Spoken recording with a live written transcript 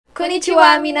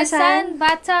Konnichiwa, minasan!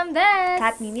 Batam des!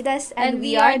 Katmimi des, And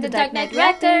we are the Dark Knight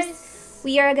Reactors!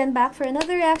 We are again back for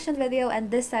another reaction video,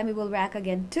 and this time we will react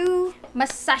again to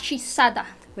Masashi Sada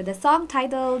with a song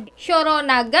titled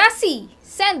Shoronagasi,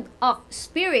 Send Off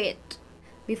Spirit.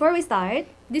 Before we start,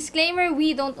 disclaimer,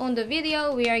 we don't own the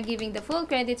video. We are giving the full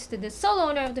credits to the sole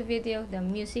owner of the video, the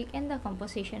music, and the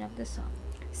composition of the song.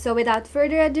 So without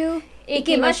further ado,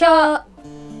 Ikimasho!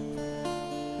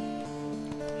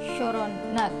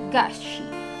 Shoronagasi.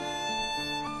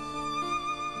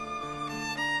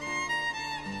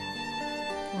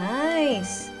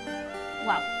 Nice!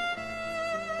 Wow.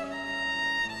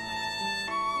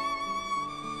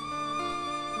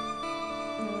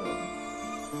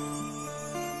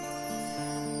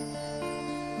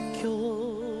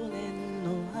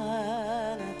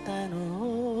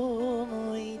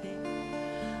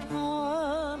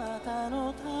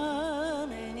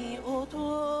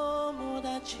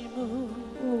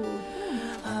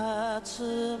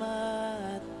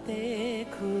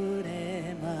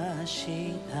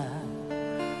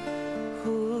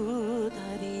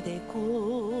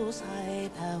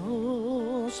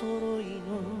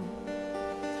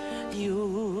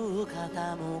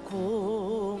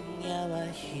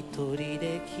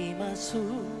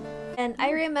 And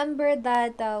I remember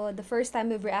that the first time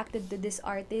we've reacted to this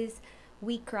artist,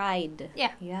 we cried.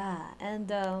 Yeah. Yeah.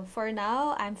 And for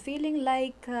now, I'm feeling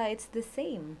like it's the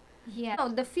same. Yeah. No,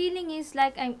 the feeling is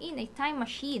like I'm in a time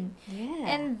machine. Yeah.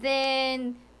 And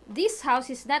then this house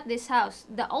is not this house,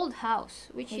 the old house,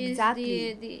 which exactly.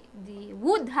 is the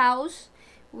wood house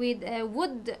with a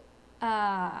wood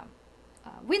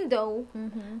window,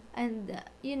 and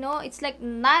you know, it's like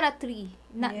not a tree,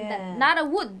 not a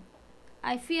wood.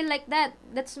 I feel like that.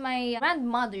 That's my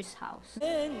grandmother's house.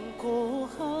 The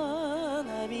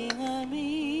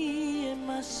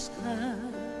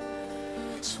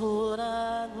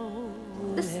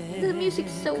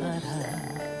music's so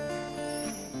sad.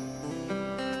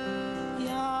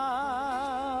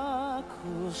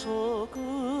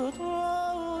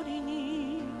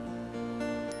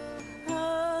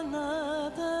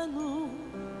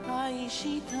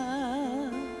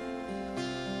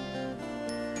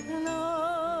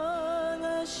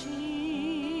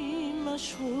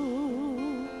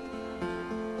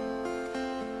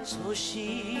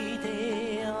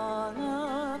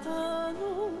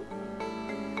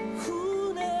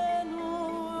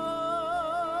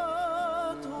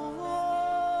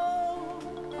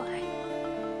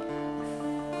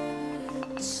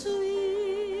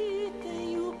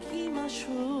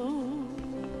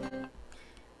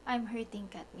 I'm hurting,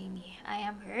 Katmimi. I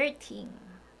am hurting.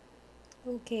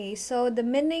 Okay, so the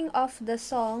meaning of the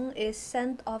song is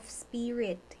sent off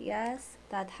spirit. Yes,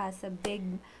 that has a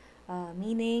big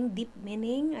meaning, deep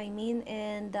meaning, I mean,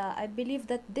 and I believe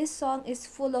that this song is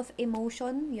full of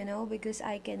emotion, you know, because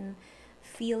I can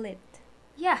feel it.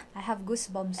 Yeah. I have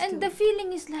goosebumps too. And the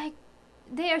feeling is like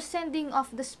they are sending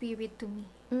off the spirit to me.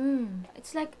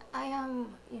 It's like I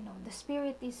am, you know, the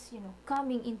spirit is, you know,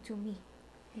 coming into me.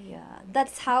 Yeah,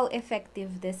 that's how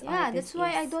effective this artist is. Yeah, that's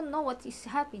why I don't know what is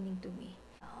happening to me.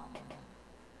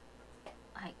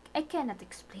 I cannot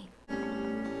explain. My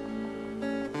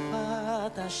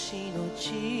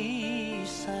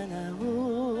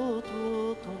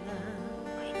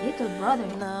little brother.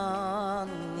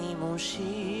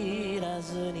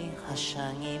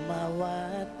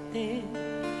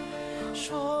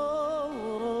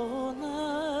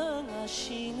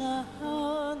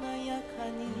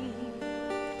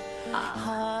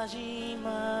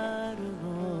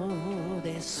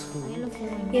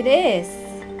 It is.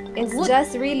 It's wood.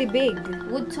 Just really big.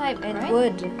 Wood type, and right?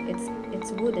 Wood.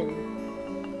 It's wooden.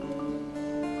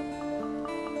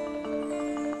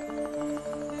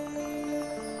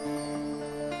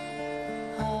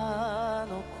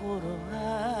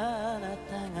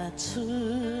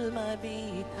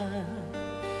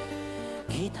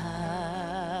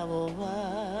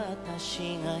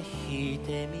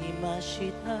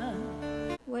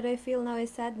 What I feel now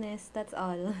is sadness, that's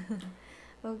all.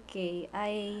 Okay,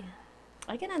 I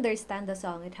can understand the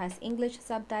song. It has English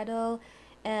subtitle,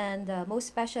 and most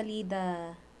especially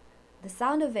the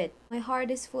sound of it. My heart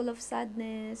is full of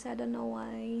sadness. I don't know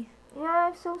why.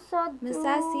 Yeah, I'm so sad too.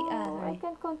 I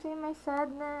can't contain my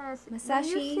sadness.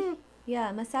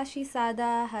 Masashi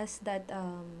Sada has that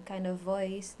kind of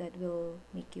voice that will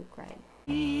make you cry.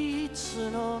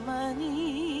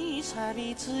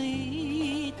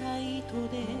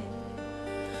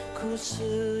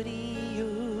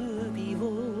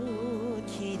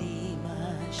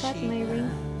 Cut my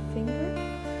ring finger?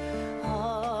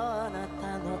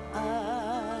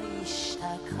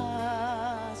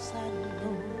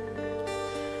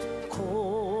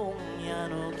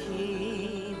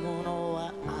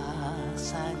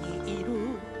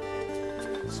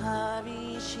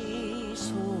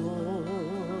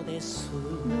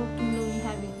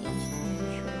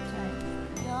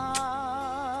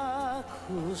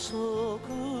 約束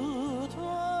通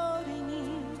りに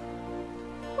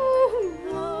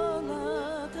あな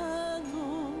たの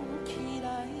嫌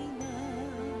い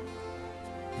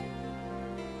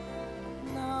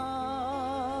な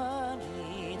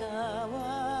涙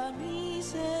は見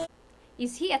せ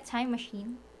Is he a time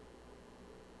machine?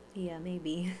 Yeah,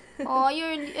 maybe. Oh,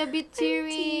 you're a bit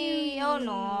teary. teary. Oh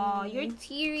no, you're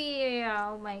teary.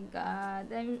 Oh my god.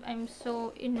 I'm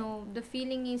so, you know, the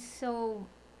feeling is so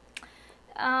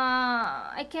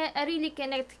I really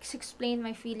cannot explain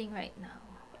my feeling right now.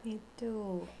 Me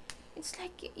too. It's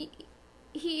like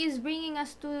he is bringing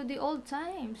us to the old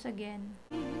times again.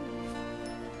 過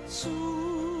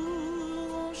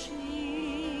ごし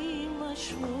ま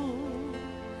しょう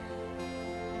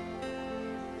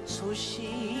そ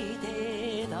し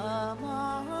て黙っ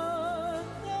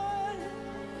た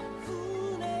船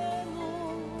の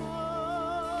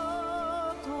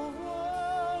跡を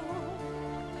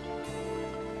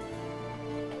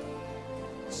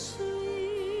つい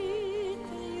て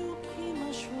行きま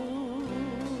しょ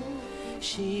う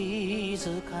静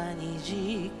かに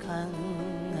時間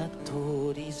が通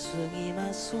り過ぎ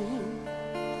ます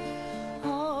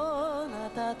あな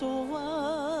たと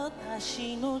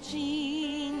私の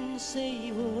人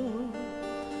生を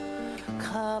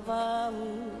かばう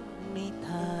みた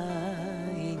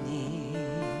いに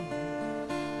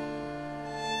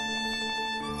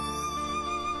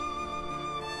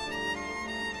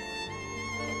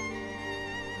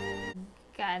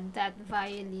God, that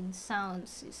violin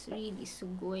sounds is really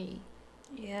sugoi.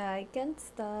 Yeah, I can't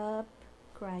stop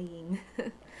crying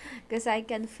because I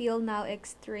can feel now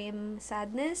extreme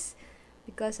sadness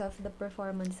because of the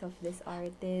performance of this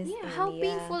artist. Yeah, and how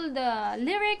painful the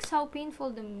lyrics, how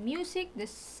painful the music, the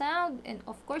sound, and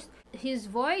of course his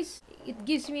voice. It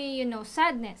gives me, you know,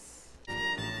 sadness.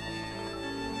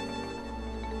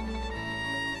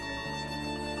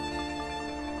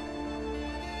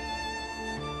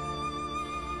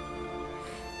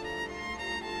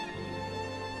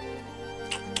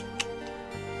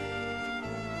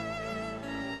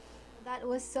 That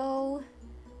was so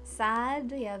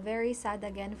sad. Yeah, very sad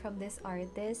again from this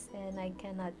artist, and I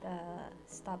cannot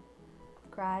stop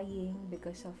crying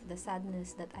because of the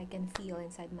sadness that I can feel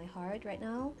inside my heart right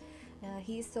now.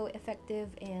 He's so effective,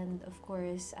 and of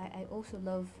course I also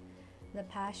love the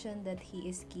passion that he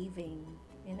is giving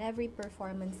in every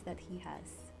performance that he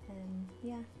has, and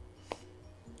yeah,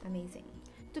 amazing.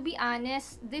 To be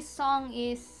honest, this song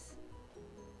is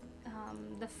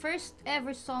the first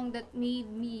ever song that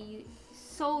made me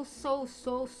so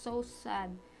sad,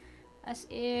 as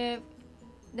if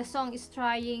the song is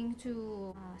trying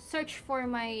to search for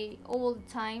my old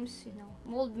times, you know,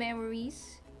 old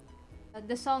memories.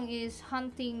 The song is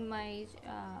hunting my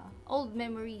old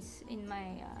memories in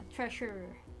my treasure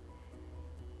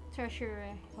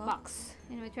box,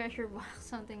 in my treasure box,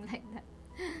 something like that.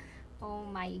 Oh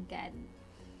my god.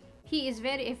 He is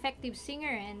very effective singer,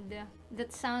 and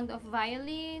that sound of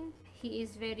violin, he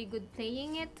is very good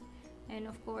playing it, and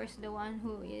of course the one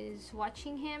who is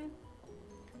watching him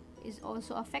is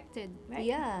also affected, right?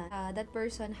 Yeah, that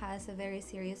person has a very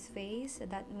serious face.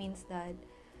 That means that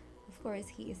of course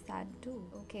he is sad too.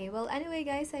 Okay, well anyway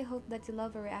guys, I hope that you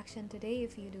love our reaction today.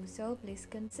 If you do so, please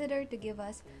consider to give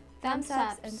us thumbs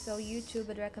up, and so YouTube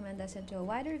would recommend us into a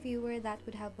wider viewer. That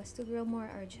would help us to grow more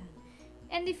our channel.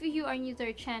 And if you are new to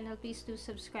our channel, please do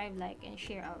subscribe, like, and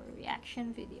share our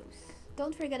reaction videos.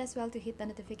 Don't forget as well to hit the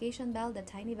notification bell, the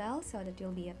tiny bell, so that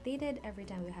you'll be updated every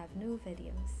time we have new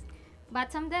videos.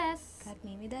 Batsam des. Kat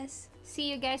Mimi des. See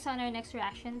you guys on our next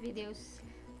reaction videos.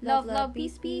 Love, Love,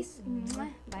 peace, peace. peace.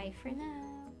 Mwah. Bye for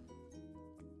now.